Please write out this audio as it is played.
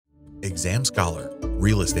Exam Scholar,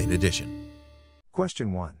 Real Estate Edition.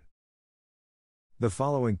 Question 1. The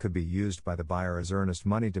following could be used by the buyer as earnest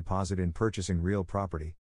money deposit in purchasing real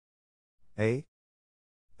property. A.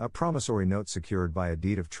 A promissory note secured by a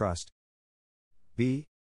deed of trust. B.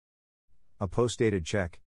 A post-dated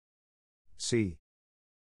check. C.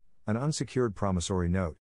 An unsecured promissory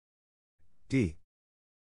note. D.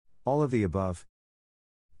 All of the above.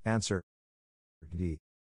 Answer: D.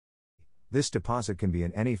 This deposit can be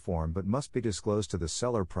in any form but must be disclosed to the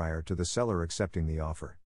seller prior to the seller accepting the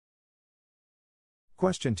offer.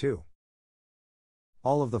 Question 2.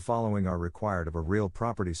 All of the following are required of a real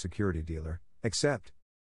property security dealer, except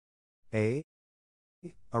A.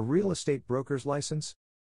 A real estate broker's license.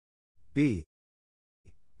 B.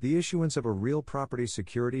 The issuance of a real property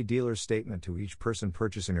security dealer's statement to each person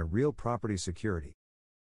purchasing a real property security.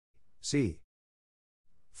 C.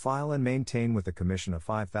 File and maintain with the Commission a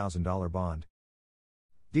 $5,000 bond.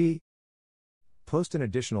 D. Post an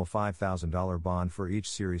additional $5,000 bond for each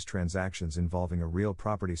series transactions involving a real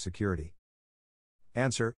property security.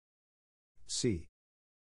 Answer: C.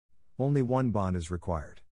 Only one bond is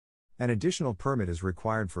required. An additional permit is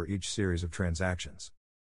required for each series of transactions.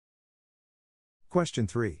 Question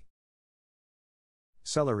 3.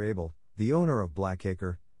 Seller Abel, the owner of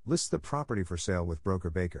Blackacre, lists the property for sale with broker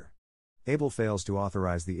Baker. Abel fails to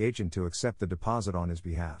authorize the agent to accept the deposit on his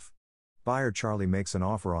behalf. Buyer Charlie makes an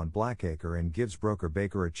offer on Blackacre and gives broker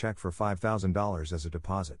Baker a check for $5,000 as a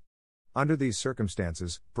deposit. Under these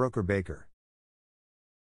circumstances, broker Baker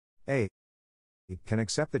A. Can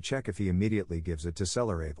accept the check if he immediately gives it to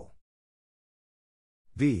seller Abel.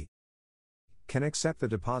 B. Can accept the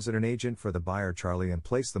deposit an agent for the buyer Charlie and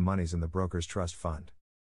place the monies in the broker's trust fund.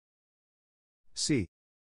 C.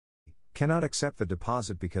 Cannot accept the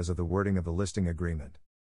deposit because of the wording of the listing agreement.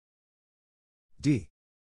 D.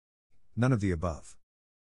 None of the above.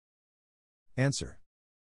 Answer: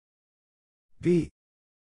 B.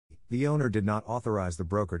 The owner did not authorize the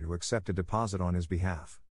broker to accept a deposit on his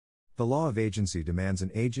behalf. The law of agency demands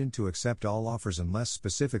an agent to accept all offers unless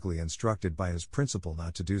specifically instructed by his principal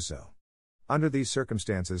not to do so. Under these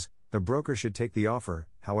circumstances, the broker should take the offer.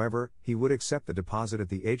 However, he would accept the deposit at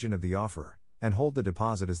the agent of the offerer, and hold the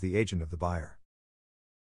deposit as the agent of the buyer.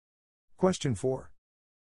 Question 4.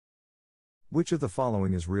 Which of the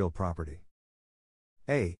following is real property?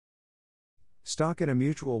 A. Stock in a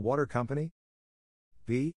mutual water company.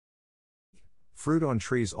 B. Fruit on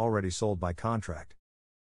trees already sold by contract.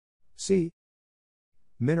 C.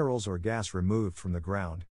 Minerals or gas removed from the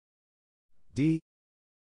ground. D.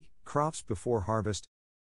 Crops before harvest.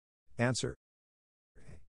 Answer: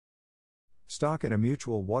 Stock in a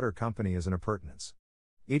mutual water company is an appurtenance.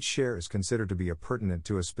 Each share is considered to be appurtenant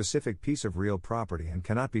to a specific piece of real property and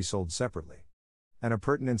cannot be sold separately. An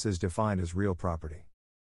appurtenance is defined as real property.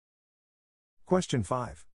 Question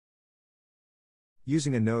 5.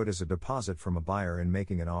 Using a note as a deposit from a buyer in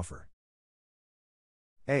making an offer.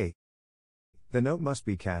 A. The note must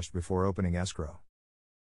be cashed before opening escrow.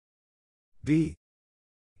 B.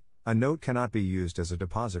 A note cannot be used as a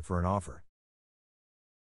deposit for an offer.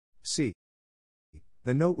 C.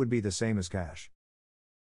 The note would be the same as cash.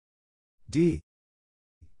 D.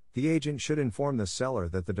 The agent should inform the seller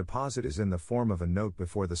that the deposit is in the form of a note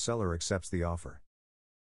before the seller accepts the offer.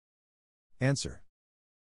 Answer: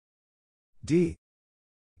 D.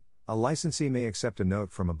 A licensee may accept a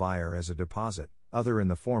note from a buyer as a deposit, other in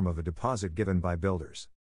the form of a deposit given by builders.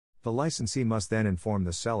 The licensee must then inform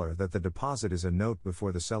the seller that the deposit is a note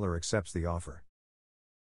before the seller accepts the offer.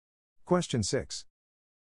 Question 6.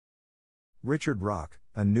 Richard Rock,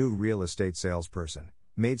 a new real estate salesperson,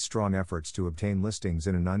 made strong efforts to obtain listings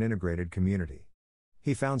in an unintegrated community.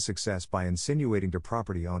 He found success by insinuating to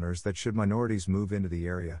property owners that should minorities move into the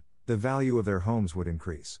area, the value of their homes would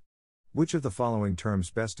increase. Which of the following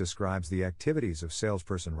terms best describes the activities of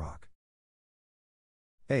salesperson Rock?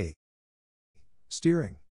 A.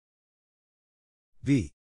 Steering.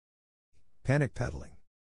 B. Panic peddling.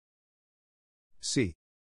 C.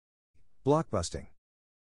 Blockbusting.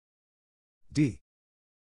 D.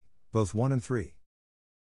 Both 1 and 3.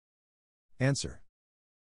 Answer: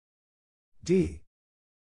 D.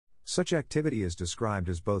 Such activity is described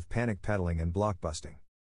as both panic peddling and blockbusting.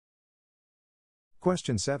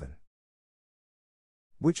 Question 7.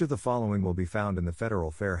 Which of the following will be found in the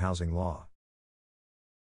Federal Fair Housing Law?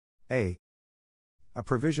 A. A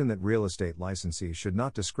provision that real estate licensees should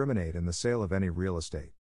not discriminate in the sale of any real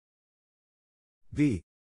estate. B.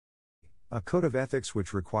 A code of ethics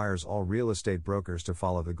which requires all real estate brokers to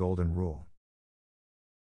follow the Golden Rule.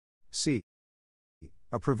 C.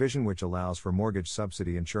 A provision which allows for mortgage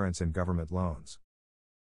subsidy insurance in government loans.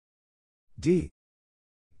 D.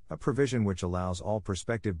 A provision which allows all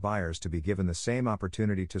prospective buyers to be given the same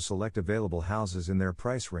opportunity to select available houses in their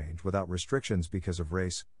price range without restrictions because of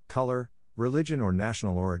race, color, religion, or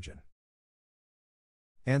national origin.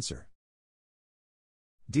 Answer: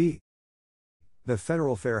 D. The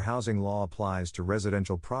Federal Fair Housing Law applies to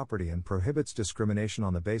residential property and prohibits discrimination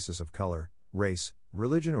on the basis of color, race,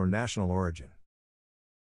 religion, or national origin.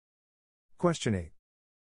 Question 8.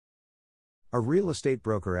 A real estate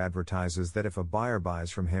broker advertises that if a buyer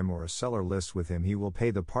buys from him or a seller lists with him, he will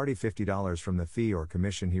pay the party $50 from the fee or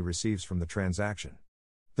commission he receives from the transaction.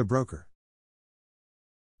 The broker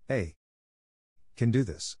A. Can do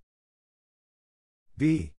this.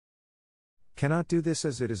 B. Cannot do this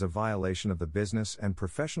as it is a violation of the Business and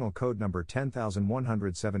Professional Code number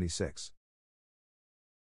 10176.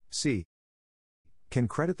 C. Can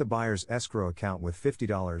credit the buyer's escrow account with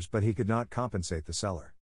 $50 but he could not compensate the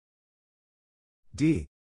seller. D.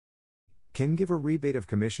 Can give a rebate of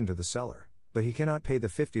commission to the seller, but he cannot pay the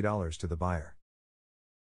 $50 to the buyer.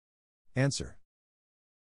 Answer: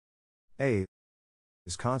 A.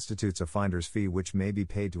 This constitutes a finder's fee which may be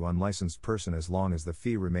paid to unlicensed person as long as the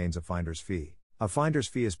fee remains a finder's fee. A finder's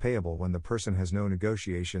fee is payable when the person has no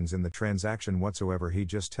negotiations in the transaction whatsoever, he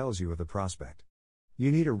just tells you of the prospect.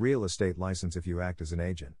 You need a real estate license if you act as an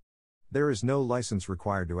agent. There is no license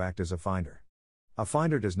required to act as a finder. A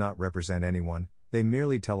finder does not represent anyone, they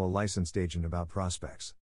merely tell a licensed agent about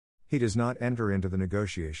prospects. He does not enter into the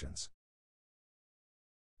negotiations.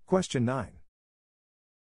 Question 9.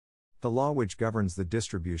 The law which governs the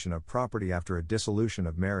distribution of property after a dissolution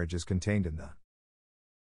of marriage is contained in the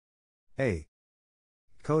A.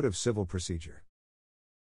 Code of Civil Procedure.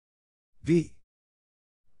 B.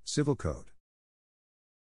 Civil Code.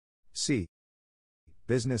 C.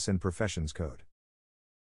 Business and Professions Code.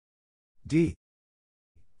 D.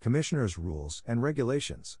 Commissioner's Rules and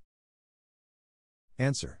Regulations.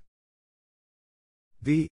 Answer: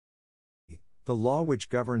 B. The law which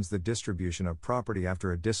governs the distribution of property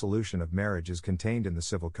after a dissolution of marriage is contained in the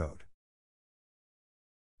Civil Code.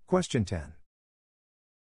 Question 10.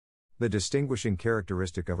 The distinguishing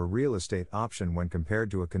characteristic of a real estate option when compared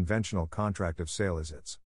to a conventional contract of sale is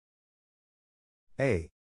its A.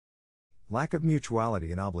 Lack of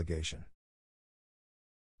mutuality and obligation.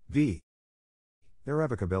 B.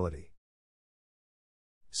 Irrevocability.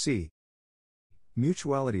 C.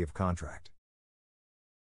 Mutuality of contract.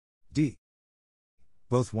 D.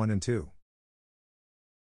 Both 1 and 2.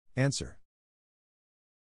 Answer: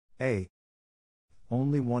 A.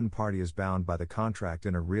 Only one party is bound by the contract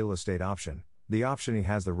in a real estate option. The optionee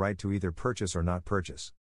has the right to either purchase or not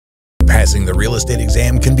purchase. Passing the real estate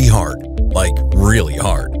exam can be hard, like really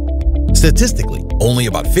hard. Statistically, only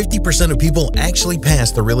about 50% of people actually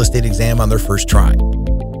pass the real estate exam on their first try.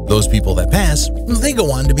 Those people that pass, they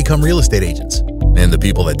go on to become real estate agents. And the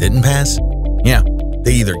people that didn't pass,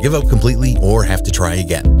 they either give up completely or have to try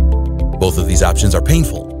again. Both of these options are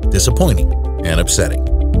painful, disappointing, and upsetting.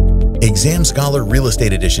 Exam Scholar Real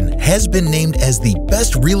Estate Edition has been named as the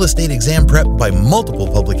best real estate exam prep by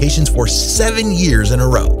multiple publications for 7 years in a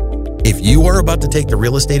row. If you are about to take the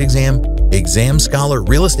real estate exam, Exam Scholar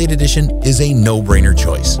Real Estate Edition is a no-brainer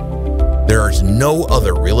choice. There is no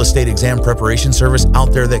other real estate exam preparation service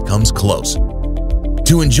out there that comes close.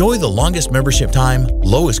 To enjoy the longest membership time,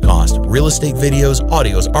 lowest cost, real estate videos,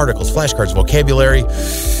 audios, articles, flashcards, vocabulary,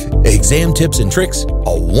 exam tips and tricks, a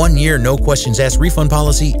 1-year no questions asked refund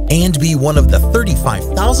policy, and be one of the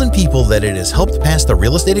 35,000 people that it has helped pass the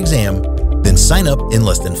real estate exam, then sign up in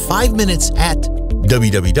less than 5 minutes at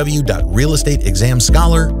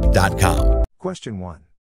www.realestateexamscholar.com. Question 1.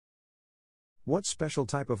 What special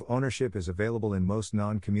type of ownership is available in most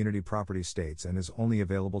non-community property states and is only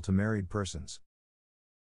available to married persons?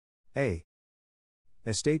 A.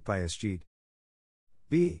 Estate by escheat.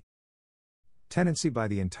 B. Tenancy by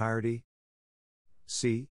the entirety.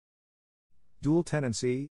 C. Dual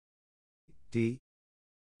tenancy. D.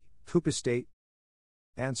 Coup estate.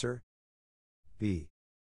 Answer: B.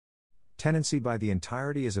 Tenancy by the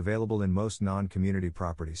entirety is available in most non-community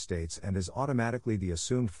property states and is automatically the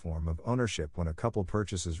assumed form of ownership when a couple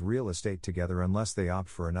purchases real estate together unless they opt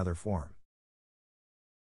for another form.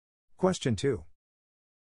 Question 2.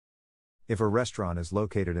 If a restaurant is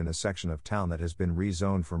located in a section of town that has been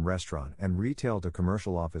rezoned from restaurant and retail to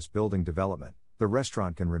commercial office building development, the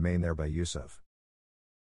restaurant can remain there by use of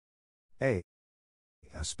A.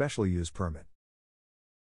 A special use permit.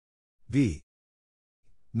 B.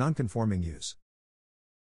 Non-conforming use.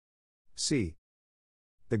 C.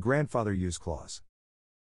 The grandfather use clause.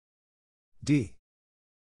 D.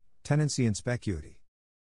 Tenancy in specuity.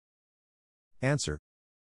 Answer: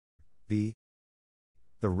 B.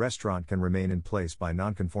 The restaurant can remain in place by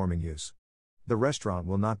non-conforming use. The restaurant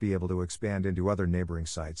will not be able to expand into other neighboring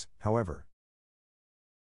sites, however.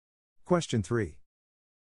 Question 3.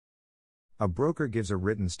 A broker gives a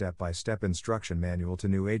written step-by-step instruction manual to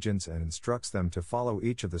new agents and instructs them to follow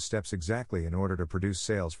each of the steps exactly in order to produce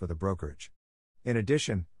sales for the brokerage. In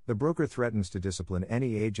addition, the broker threatens to discipline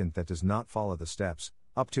any agent that does not follow the steps,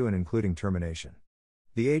 up to and including termination.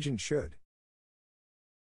 The agent should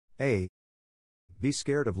A. Be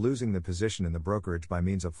scared of losing the position in the brokerage by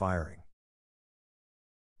means of firing.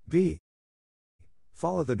 B.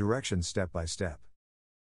 Follow the directions step by step.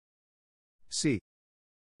 C.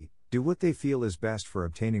 Do what they feel is best for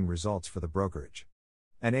obtaining results for the brokerage.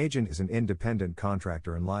 An agent is an independent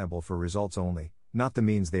contractor and liable for results only, not the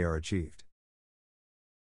means they are achieved.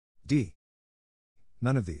 D.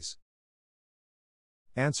 None of these.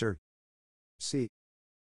 Answer. C.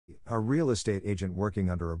 A real estate agent working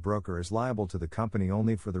under a broker is liable to the company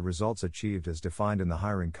only for the results achieved as defined in the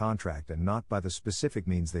hiring contract and not by the specific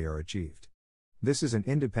means they are achieved. This is an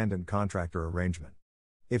independent contractor arrangement.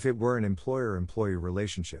 If it were an employer-employee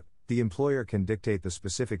relationship, the employer can dictate the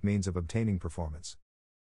specific means of obtaining performance.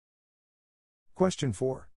 Question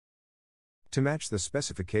 4. To match the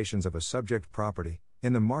specifications of a subject property,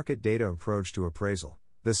 in the market data approach to appraisal,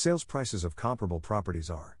 the sales prices of comparable properties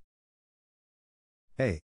are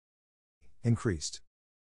A. Increased.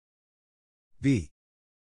 B.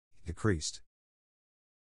 Decreased.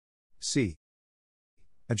 C.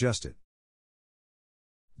 Adjusted.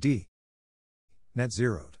 D. Net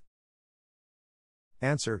zeroed.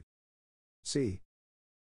 Answer. C.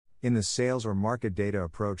 In the sales or market data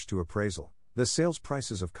approach to appraisal, the sales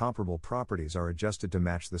prices of comparable properties are adjusted to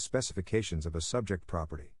match the specifications of a subject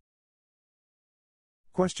property.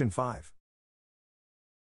 Question 5.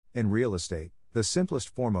 In real estate, the simplest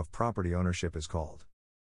form of property ownership is called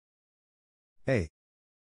A.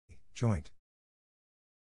 Joint.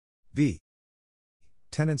 B.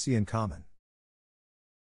 Tenancy in common.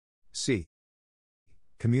 C.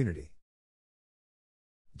 Community.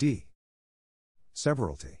 D.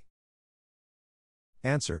 Severalty.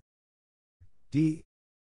 Answer. D.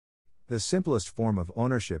 The simplest form of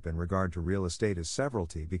ownership in regard to real estate is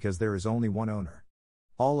severalty because there is only one owner.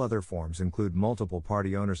 All other forms include multiple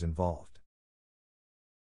party owners involved.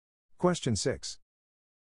 Question 6.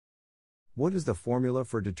 What is the formula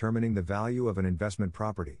for determining the value of an investment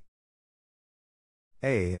property?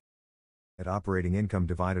 A. Net operating income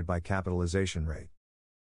divided by capitalization rate.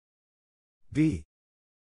 B.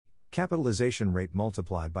 Capitalization rate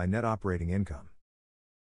multiplied by net operating income.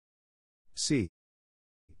 C.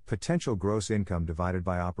 Potential gross income divided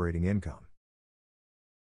by operating income.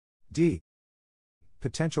 D.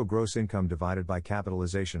 Potential gross income divided by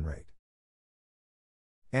capitalization rate.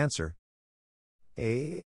 Answer.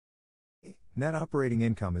 A. Net operating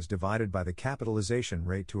income is divided by the capitalization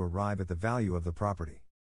rate to arrive at the value of the property.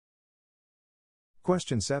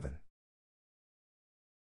 Question 7.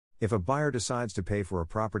 If a buyer decides to pay for a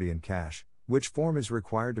property in cash, which form is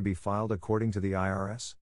required to be filed according to the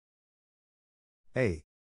IRS? A.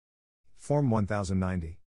 Form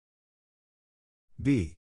 1090.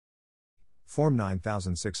 B. Form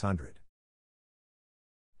 9600.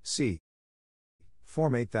 C.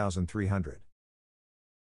 Form 8300.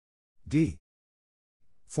 D.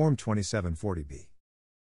 Form 2740B.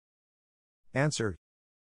 Answer.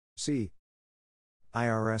 C.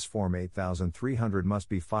 IRS Form 8300 must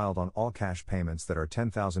be filed on all cash payments that are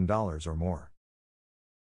 $10,000 or more.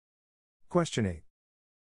 Question 8.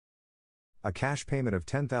 A cash payment of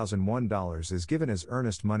 $10,001 is given as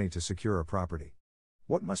earnest money to secure a property.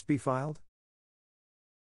 What must be filed?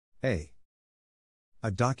 A. A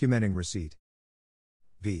documenting receipt.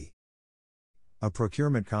 B. A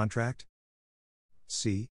procurement contract.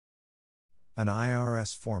 C. An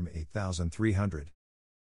IRS Form 8300.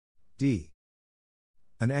 D.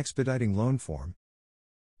 An expediting loan form.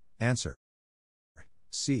 Answer.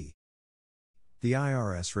 C. The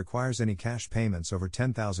IRS requires any cash payments over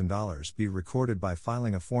 $10,000 be recorded by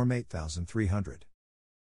filing a Form 8300.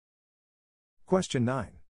 Question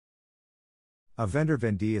 9. A vendor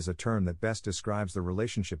vendee is a term that best describes the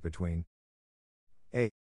relationship between A.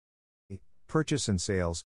 Purchase and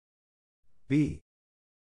sales. B.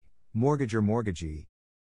 Mortgager mortgagee.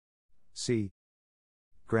 C.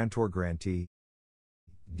 Grantor grantee.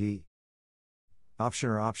 D.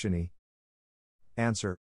 Optioner optionee.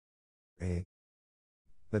 Answer. A.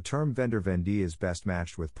 The term vendor vendee is best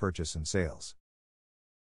matched with purchase and sales.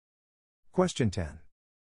 Question 10.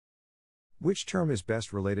 Which term is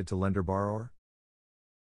best related to lender borrower?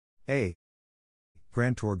 A.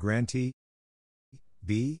 Grantor grantee.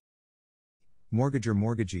 B. Mortgager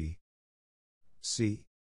mortgagee. C.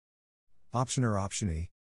 Option or option E?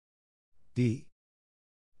 D.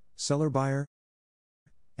 Seller buyer?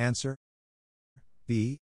 Answer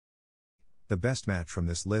B. The best match from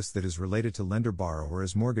this list that is related to lender-borrower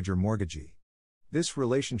is mortgager-mortgagee. This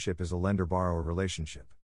relationship is a lender-borrower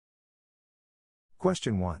relationship.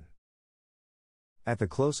 Question 1. At the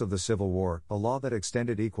close of the Civil War, a law that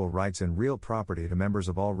extended equal rights and real property to members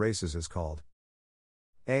of all races is called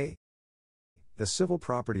A. The Civil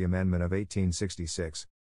Property Amendment of 1866.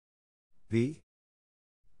 B.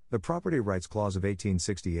 The Property Rights Clause of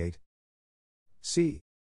 1868. C.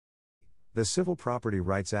 The Civil Property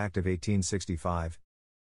Rights Act of 1865.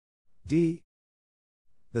 D.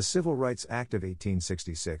 The Civil Rights Act of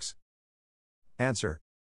 1866. Answer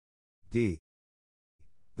D.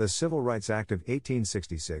 The Civil Rights Act of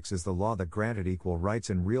 1866 is the law that granted equal rights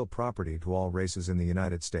and real property to all races in the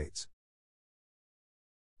United States.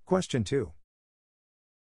 Question 2.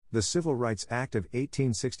 The Civil Rights Act of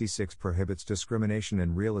 1866 prohibits discrimination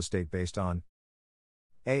in real estate based on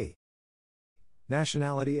A.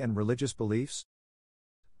 Nationality and religious beliefs.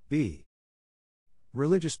 B.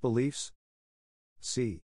 Religious beliefs.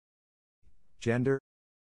 C. Gender.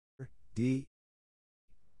 D.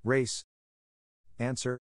 Race.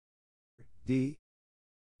 Answer D.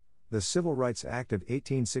 The Civil Rights Act of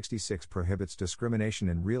 1866 prohibits discrimination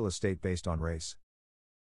in real estate based on race.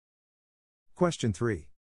 Question 3.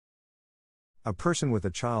 A person with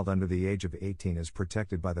a child under the age of 18 is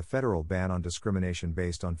protected by the federal ban on discrimination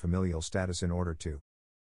based on familial status in order to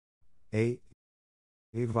A.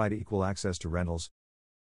 Provide equal access to rentals.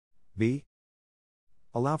 B.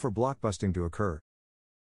 Allow for blockbusting to occur.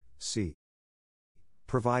 C.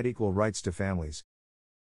 Provide equal rights to families.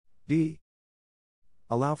 D.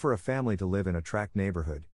 Allow for a family to live in a tract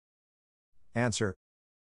neighborhood. Answer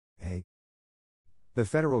A. The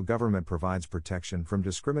federal government provides protection from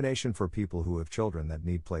discrimination for people who have children that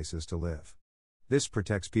need places to live. This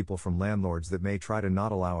protects people from landlords that may try to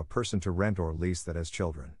not allow a person to rent or lease that has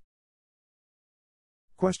children.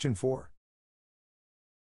 Question 4.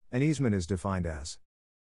 An easement is defined as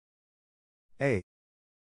A.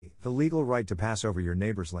 The legal right to pass over your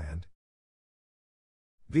neighbor's land.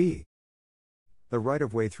 B. The right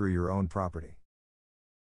of way through your own property.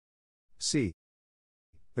 C.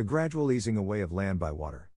 The gradual easing away of land by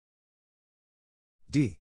water.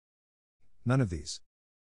 D. None of these.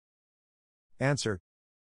 Answer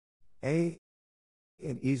A.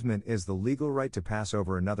 An easement is the legal right to pass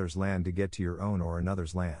over another's land to get to your own or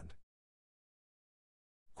another's land.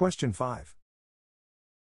 Question 5.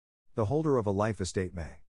 The holder of a life estate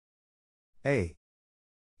may A.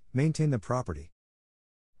 Maintain the property.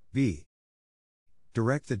 B.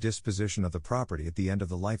 Direct the disposition of the property at the end of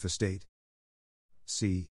the life estate.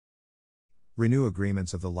 C. Renew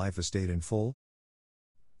agreements of the life estate in full.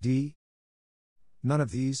 D. None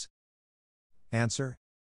of these. Answer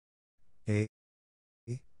A.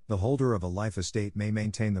 The holder of a life estate may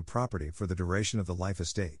maintain the property for the duration of the life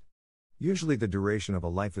estate. Usually the duration of a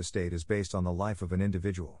life estate is based on the life of an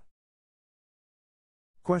individual.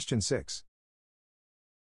 Question 6.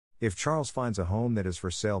 If Charles finds a home that is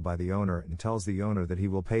for sale by the owner and tells the owner that he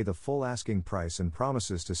will pay the full asking price and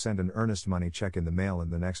promises to send an earnest money check in the mail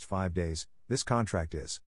in the next 5 days, this contract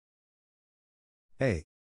is A.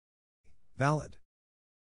 Valid.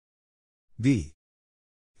 B.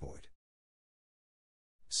 Void.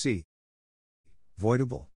 C.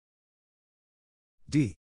 Voidable.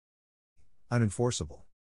 D. Unenforceable.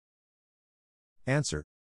 Answer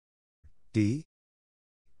D.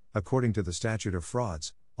 According to the Statute of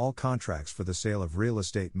Frauds, all contracts for the sale of real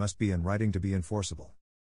estate must be in writing to be enforceable.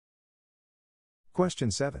 Question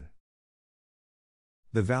 7.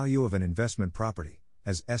 The value of an investment property,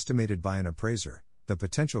 as estimated by an appraiser, the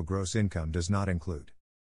potential gross income does not include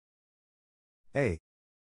A.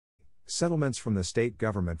 Settlements from the state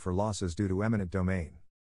government for losses due to eminent domain.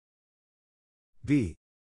 B.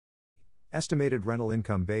 Estimated rental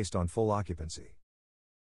income based on full occupancy.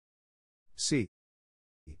 C.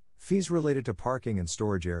 Fees related to parking and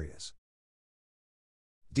storage areas.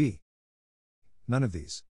 D. None of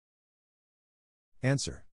these.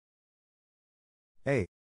 Answer A.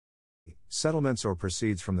 Settlements or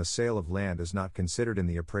proceeds from the sale of land is not considered in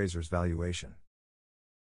the appraiser's valuation.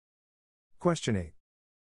 Question 8.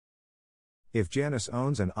 If Janice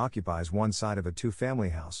owns and occupies one side of a two-family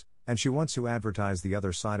house, and she wants to advertise the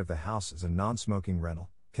other side of the house as a non-smoking rental,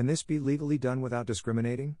 can this be legally done without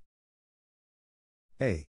discriminating?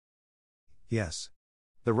 A. Yes.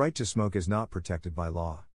 The right to smoke is not protected by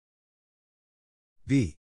law.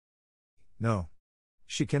 B. No.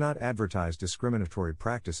 She cannot advertise discriminatory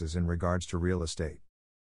practices in regards to real estate.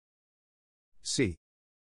 C.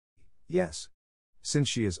 Yes. Since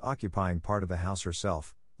she is occupying part of the house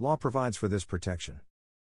herself, law provides for this protection.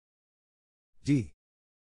 D.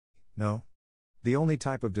 No. The only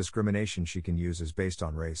type of discrimination she can use is based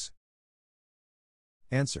on race.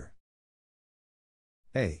 Answer.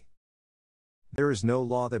 A. There is no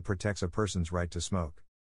law that protects a person's right to smoke.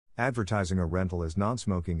 Advertising a rental as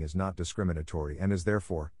non-smoking is not discriminatory and is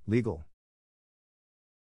therefore legal.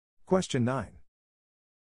 Question 9.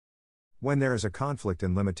 When there is a conflict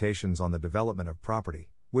in limitations on the development of property,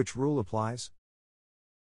 which rule applies?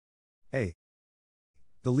 A.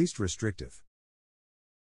 The least restrictive.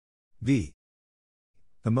 B.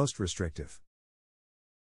 The most restrictive.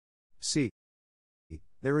 C.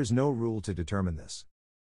 There is no rule to determine this.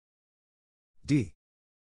 D.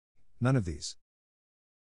 None of these.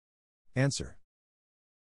 Answer.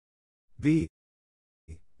 B.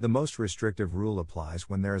 The most restrictive rule applies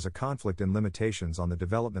when there is a conflict in limitations on the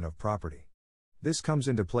development of property. This comes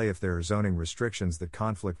into play if there are zoning restrictions that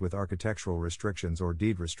conflict with architectural restrictions or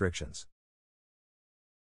deed restrictions.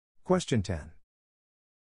 Question 10.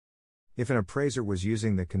 If an appraiser was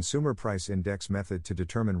using the Consumer Price Index method to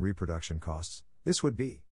determine reproduction costs, this would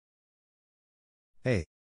be A.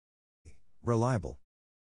 Reliable.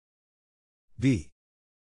 B.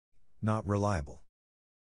 Not reliable.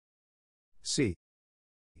 C.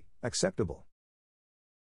 Acceptable.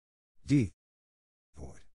 D.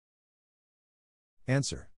 Void.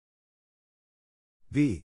 Answer.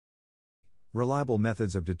 B. Reliable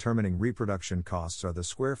methods of determining reproduction costs are the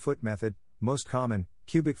square foot method, most common,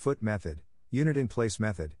 cubic foot method, unit in place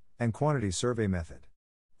method, and quantity survey method.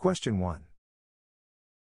 Question 1.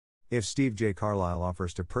 If Steve J. Carlisle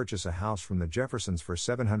offers to purchase a house from the Jeffersons for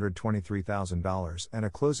 $723,000 and a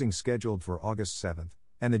closing scheduled for August 7th,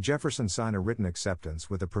 and the Jeffersons sign a written acceptance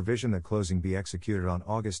with a provision that closing be executed on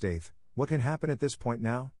August 8th, what can happen at this point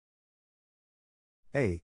now?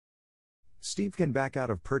 A. Steve can back out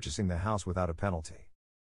of purchasing the house without a penalty.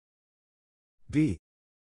 B.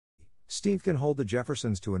 Steve can hold the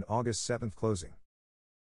Jeffersons to an August 7th closing.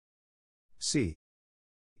 C.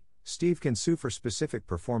 Steve can sue for specific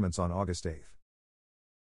performance on August 8th.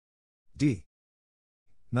 D.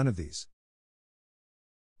 None of these.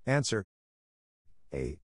 Answer.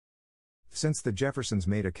 A. Since the Jeffersons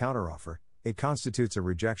made a counteroffer, it constitutes a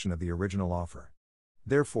rejection of the original offer.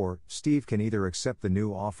 Therefore, Steve can either accept the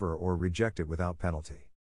new offer or reject it without penalty.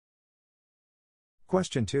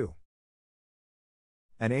 Question 2.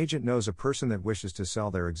 An agent knows a person that wishes to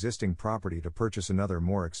sell their existing property to purchase another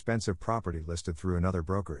more expensive property listed through another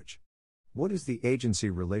brokerage. What is the agency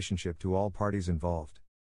relationship to all parties involved?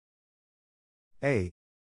 A.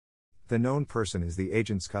 The known person is the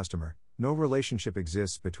agent's customer, no relationship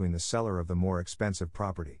exists between the seller of the more expensive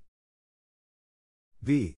property.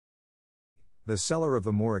 B. The seller of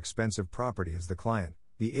the more expensive property is the client,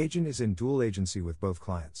 the agent is in dual agency with both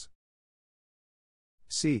clients.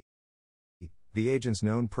 C. The agent's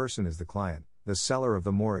known person is the client, the seller of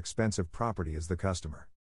the more expensive property is the customer.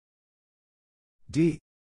 D.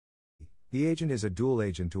 The agent is a dual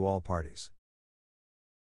agent to all parties.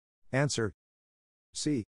 Answer.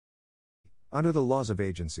 C. Under the laws of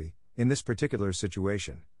agency, in this particular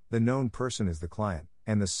situation, the known person is the client,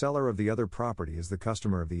 and the seller of the other property is the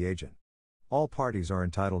customer of the agent. All parties are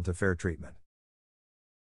entitled to fair treatment.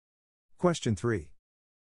 Question 3.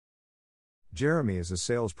 Jeremy is a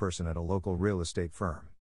salesperson at a local real estate firm.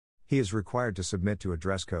 He is required to submit to a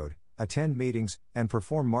dress code, attend meetings, and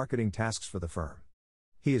perform marketing tasks for the firm.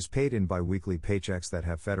 He is paid in bi-weekly paychecks that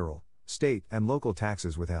have federal, state, and local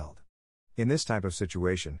taxes withheld. In this type of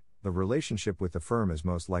situation, the relationship with the firm is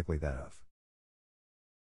most likely that of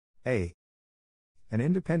A. An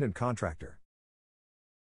independent contractor.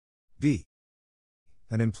 B.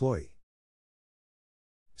 An employee.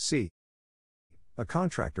 C. A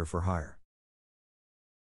contractor for hire.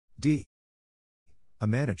 D. A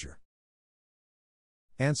manager.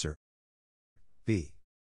 Answer. B.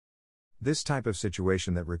 This type of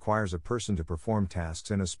situation that requires a person to perform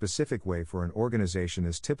tasks in a specific way for an organization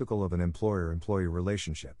is typical of an employer-employee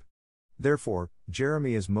relationship. Therefore,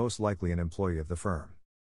 Jeremy is most likely an employee of the firm.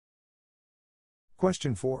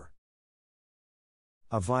 Question 4.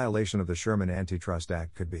 A violation of the Sherman Antitrust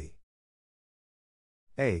Act could be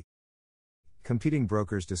A. Competing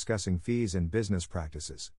brokers discussing fees and business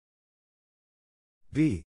practices.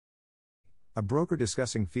 B. A broker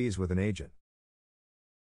discussing fees with an agent.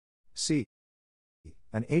 C.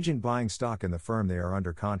 An agent buying stock in the firm they are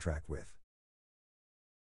under contract with.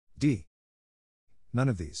 D. None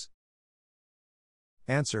of these.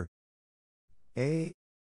 Answer. A.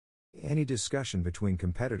 Any discussion between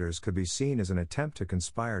competitors could be seen as an attempt to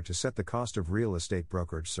conspire to set the cost of real estate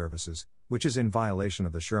brokerage services, which is in violation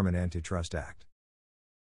of the Sherman Antitrust Act.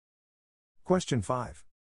 Question 5.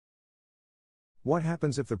 What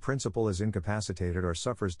happens if the principal is incapacitated or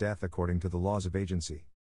suffers death according to the laws of agency?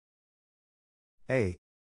 A.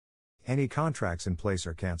 Any contracts in place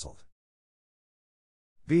are cancelled.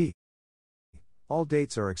 B. All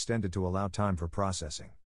dates are extended to allow time for processing.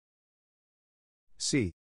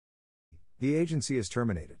 C. The agency is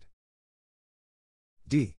terminated.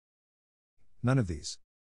 D. None of these.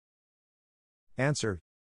 Answer.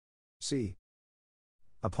 C.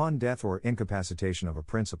 Upon death or incapacitation of a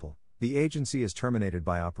principal, the agency is terminated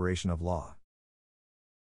by operation of law.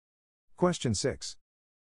 Question 6.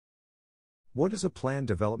 What does a planned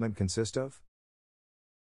development consist of?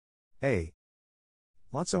 A.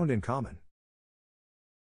 Lots owned in common.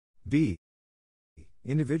 B.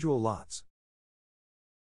 Individual lots.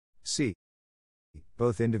 C.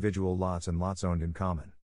 Both individual lots and lots owned in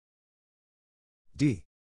common. D.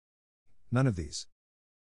 None of these.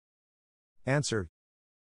 Answer.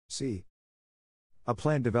 C. A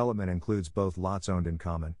planned development includes both lots owned in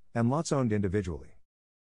common and lots owned individually.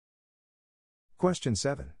 Question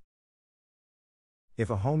 7. If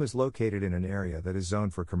a home is located in an area that is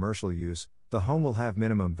zoned for commercial use, the home will have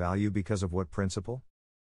minimum value because of what principle?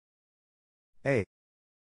 A.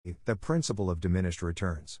 The principle of diminished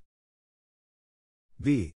returns.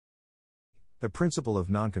 B. The principle of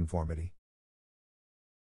nonconformity.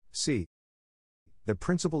 C. The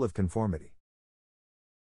principle of conformity.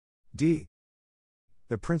 D.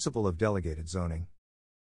 The principle of delegated zoning.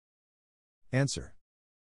 Answer.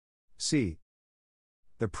 C.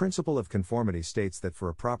 The principle of conformity states that for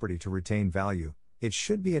a property to retain value, it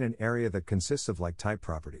should be in an area that consists of like-type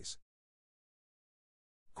properties.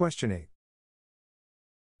 Question 8.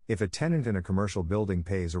 If a tenant in a commercial building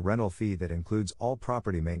pays a rental fee that includes all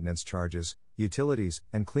property maintenance charges, utilities,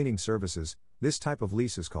 and cleaning services, this type of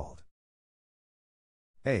lease is called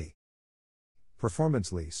A.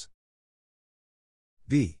 Performance lease.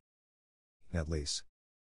 B. Net lease.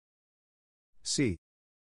 C.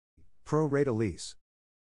 Pro rata lease.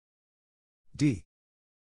 D.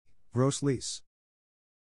 Gross lease.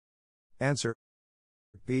 Answer.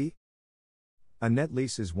 B. A net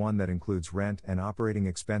lease is one that includes rent and operating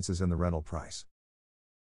expenses in the rental price.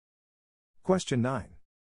 Question 9.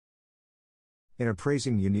 In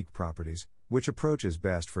appraising unique properties, which approach is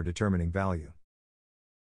best for determining value?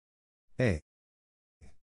 A.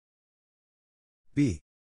 B.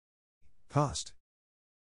 Cost.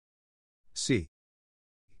 C.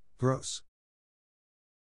 Gross.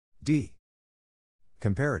 D.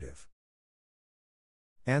 Comparative.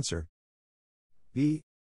 Answer. B.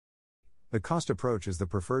 The cost approach is the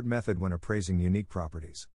preferred method when appraising unique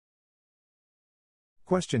properties.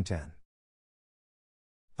 Question 10.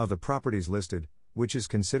 Of the properties listed, which is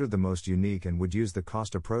considered the most unique and would use the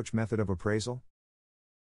cost approach method of appraisal?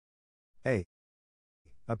 A.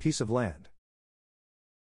 A piece of land.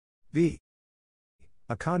 B.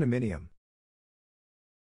 A condominium.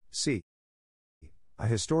 C. A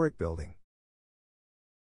historic building.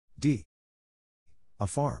 D. A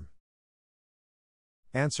farm.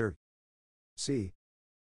 Answer. C.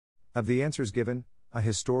 Of the answers given, a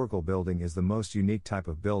historical building is the most unique type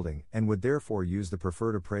of building and would therefore use the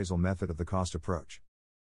preferred appraisal method of the cost approach.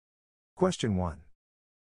 Question 1.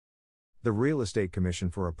 The real estate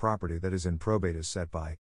commission for a property that is in probate is set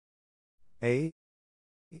by A.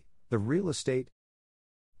 The real estate.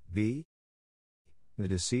 B. The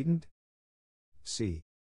decedent. C.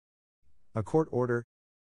 A court order.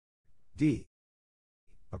 D.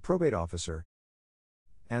 A probate officer.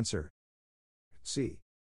 Answer. C.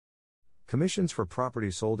 Commissions for property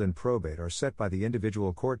sold in probate are set by the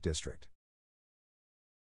individual court district.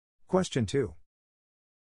 Question 2.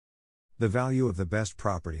 The value of the best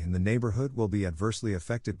property in the neighborhood will be adversely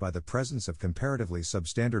affected by the presence of comparatively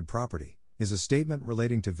substandard property, is a statement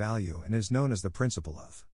relating to value and is known as the principle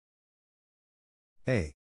of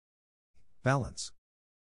A. Balance.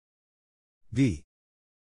 B.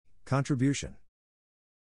 Contribution.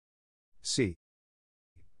 C.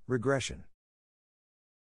 Regression.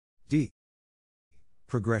 D.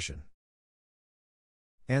 Progression.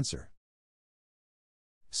 Answer.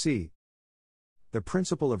 C. The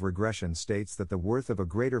principle of regression states that the worth of a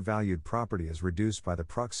greater valued property is reduced by the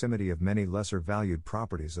proximity of many lesser valued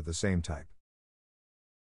properties of the same type.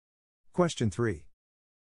 Question 3.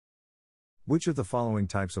 Which of the following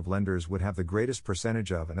types of lenders would have the greatest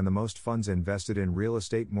percentage of and the most funds invested in real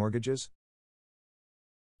estate mortgages?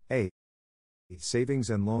 A. Savings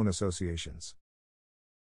and loan associations.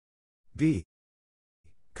 B.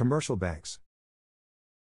 Commercial banks.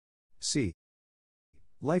 C.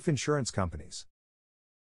 Life insurance companies.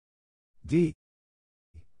 D.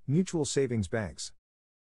 Mutual savings banks.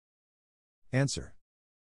 Answer.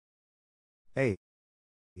 A.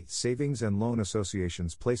 Savings and loan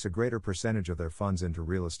associations place a greater percentage of their funds into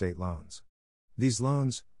real estate loans. These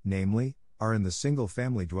loans, namely, are in the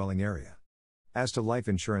single-family dwelling area. As to life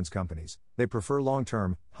insurance companies, they prefer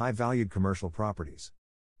long-term, high-valued commercial properties.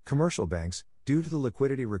 Commercial banks, due to the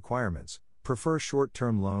liquidity requirements, prefer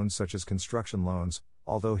short-term loans such as construction loans,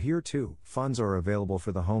 although here too, funds are available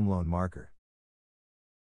for the home loan market.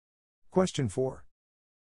 Question 4.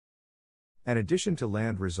 In addition to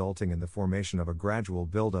land resulting in the formation of a gradual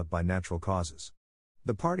buildup by natural causes,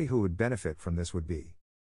 the party who would benefit from this would be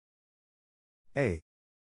A.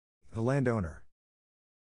 The landowner.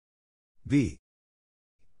 B.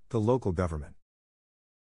 The local government.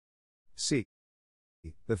 C.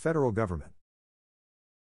 The federal government.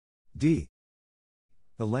 D.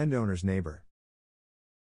 The landowner's neighbor.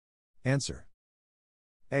 Answer.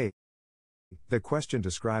 A. The question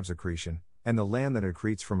describes accretion, and the land that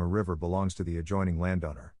accretes from a river belongs to the adjoining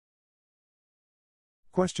landowner.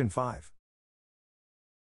 Question 5.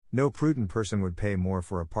 No prudent person would pay more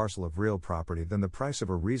for a parcel of real property than the price of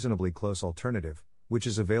a reasonably close alternative, which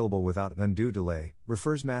is available without undue delay,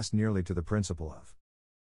 refers mass nearly to the principle of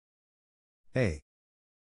A.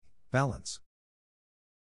 Balance.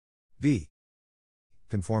 B.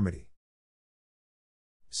 Conformity.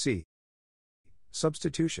 C.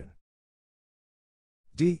 Substitution.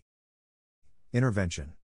 D.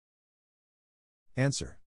 Intervention.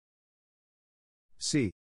 Answer.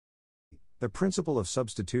 C. The principle of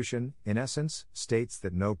substitution, in essence, states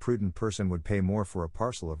that no prudent person would pay more for a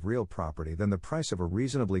parcel of real property than the price of a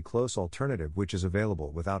reasonably close alternative which is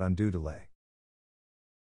available without undue delay.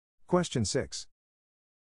 Question 6.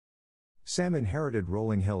 Sam inherited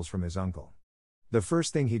rolling hills from his uncle. The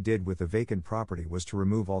first thing he did with the vacant property was to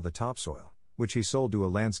remove all the topsoil, which he sold to a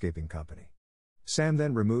landscaping company. Sam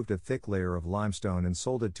then removed a thick layer of limestone and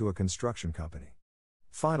sold it to a construction company.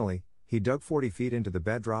 Finally, he dug 40 feet into the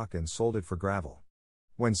bedrock and sold it for gravel.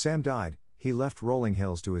 When Sam died, he left rolling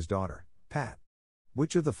hills to his daughter, Pat.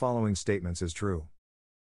 Which of the following statements is true?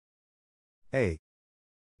 A.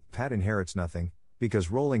 Pat inherits nothing,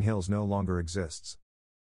 because rolling hills no longer exists.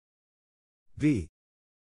 B.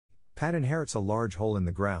 Pat inherits a large hole in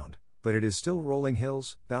the ground, but it is still rolling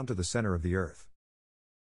hills, down to the center of the earth.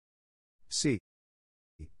 C.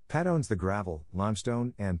 Pat owns the gravel,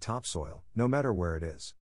 limestone, and topsoil, no matter where it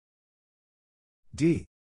is. D.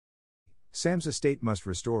 Sam's estate must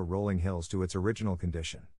restore rolling hills to its original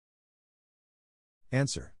condition.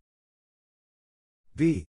 Answer.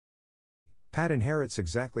 B. Pat inherits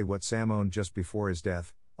exactly what Sam owned just before his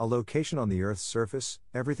death, a location on the earth's surface,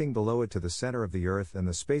 everything below it to the center of the earth and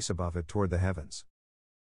the space above it toward the heavens.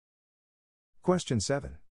 Question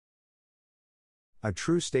 7. A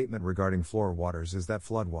true statement regarding floor waters is that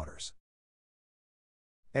flood waters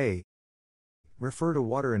A. Refer to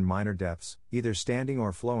water in minor depths, either standing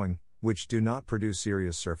or flowing, which do not produce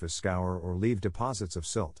serious surface scour or leave deposits of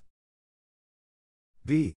silt.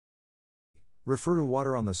 B. Refer to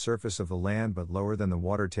water on the surface of the land but lower than the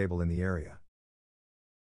water table in the area.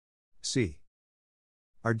 C.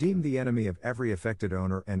 Are deemed the enemy of every affected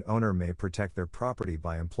owner and owner may protect their property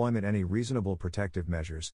by employment any reasonable protective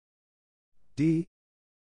measures. D.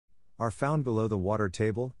 Are found below the water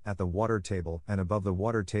table, at the water table, and above the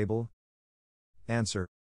water table. Answer.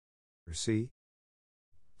 C.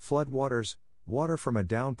 Flood waters, water from a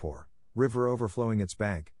downpour, river overflowing its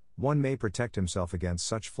bank. One may protect himself against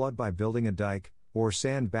such flood by building a dike, or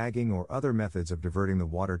sandbagging or other methods of diverting the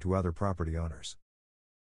water to other property owners.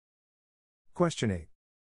 Question 8.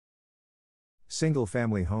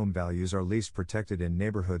 Single-family home values are least protected in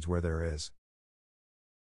neighborhoods where there is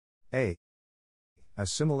A. A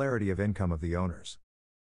similarity of income of the owners.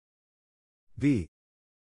 B.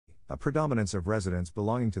 A predominance of residents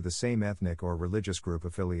belonging to the same ethnic or religious group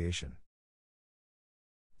affiliation.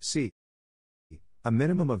 C. A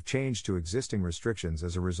minimum of change to existing restrictions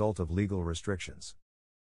as a result of legal restrictions.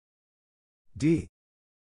 D.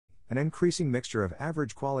 An increasing mixture of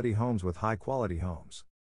average quality homes with high quality homes.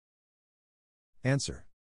 Answer.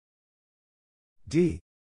 D.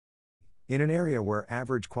 In an area where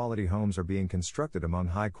average quality homes are being constructed among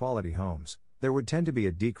high quality homes, there would tend to be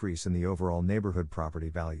a decrease in the overall neighborhood property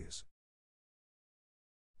values.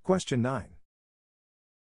 Question 9.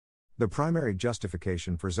 The primary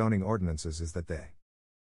justification for zoning ordinances is that they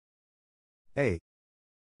A.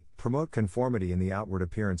 Promote conformity in the outward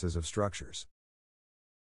appearances of structures.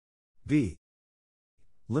 B.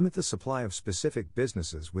 Limit the supply of specific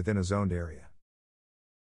businesses within a zoned area.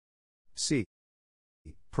 C.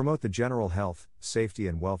 Promote the general health, safety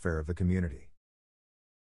and welfare of the community.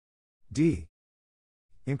 D.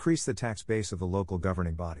 Increase the tax base of the local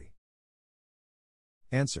governing body.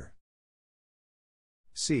 Answer.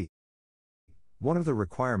 C. One of the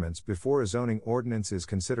requirements before a zoning ordinance is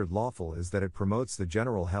considered lawful is that it promotes the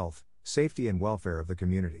general health, safety and welfare of the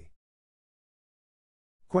community.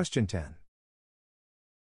 Question 10.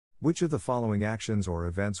 Which of the following actions or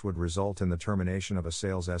events would result in the termination of a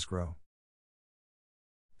sales escrow?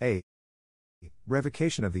 A.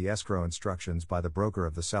 Revocation of the escrow instructions by the broker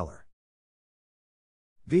of the seller.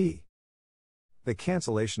 B. The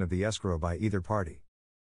cancellation of the escrow by either party.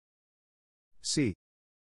 C.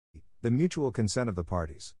 The mutual consent of the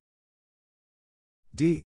parties.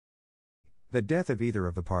 D. The death of either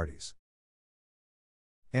of the parties.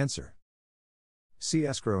 Answer. C.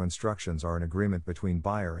 Escrow instructions are an agreement between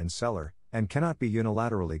buyer and seller, and cannot be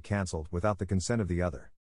unilaterally cancelled without the consent of the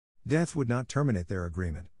other. Death would not terminate their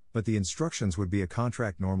agreement, but the instructions would be a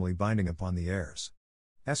contract normally binding upon the heirs.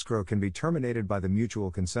 Escrow can be terminated by the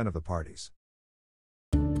mutual consent of the parties.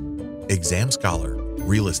 Exam Scholar,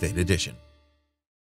 Real Estate Edition.